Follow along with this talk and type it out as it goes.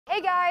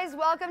Hey guys,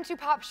 welcome to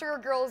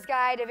POPSUGAR Girls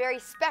Guide, a very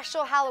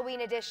special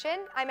Halloween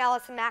edition. I'm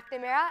Allison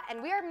McNamara,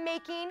 and we are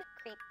making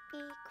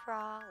creepy,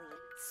 crawly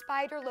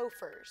spider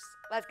loafers.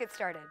 Let's get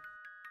started.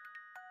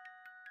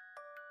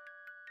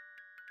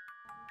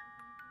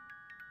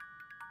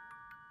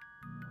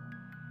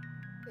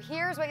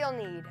 Here's what you'll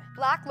need: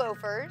 black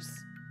loafers,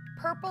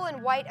 purple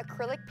and white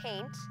acrylic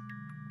paint,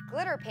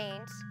 glitter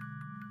paint,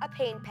 a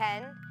paint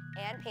pen,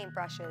 and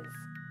paintbrushes.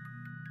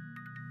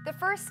 The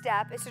first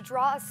step is to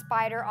draw a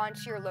spider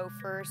onto your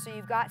loafers so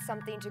you've got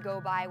something to go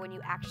by when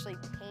you actually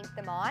paint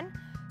them on.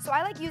 So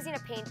I like using a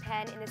paint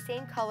pen in the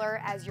same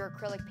color as your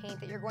acrylic paint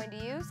that you're going to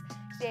use.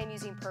 Today I'm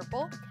using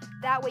purple.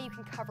 That way you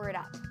can cover it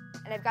up.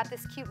 And I've got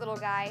this cute little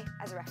guy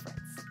as a reference.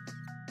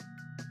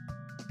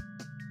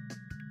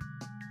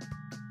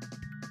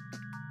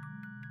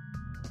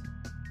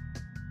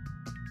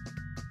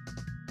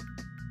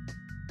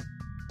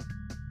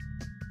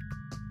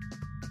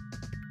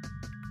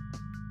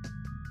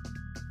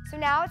 So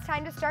now it's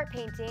time to start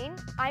painting.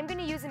 I'm going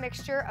to use a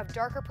mixture of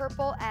darker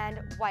purple and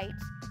white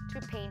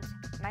to paint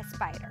my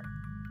spider.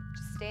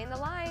 Just stay in the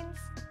lines.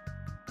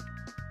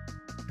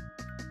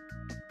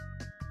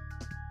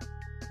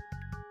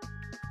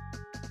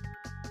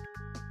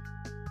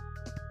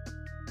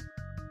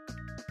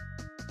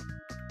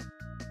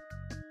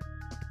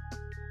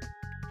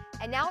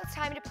 And now it's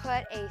time to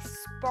put a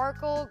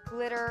sparkle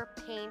glitter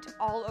paint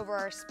all over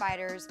our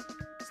spiders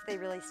so they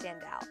really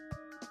stand out.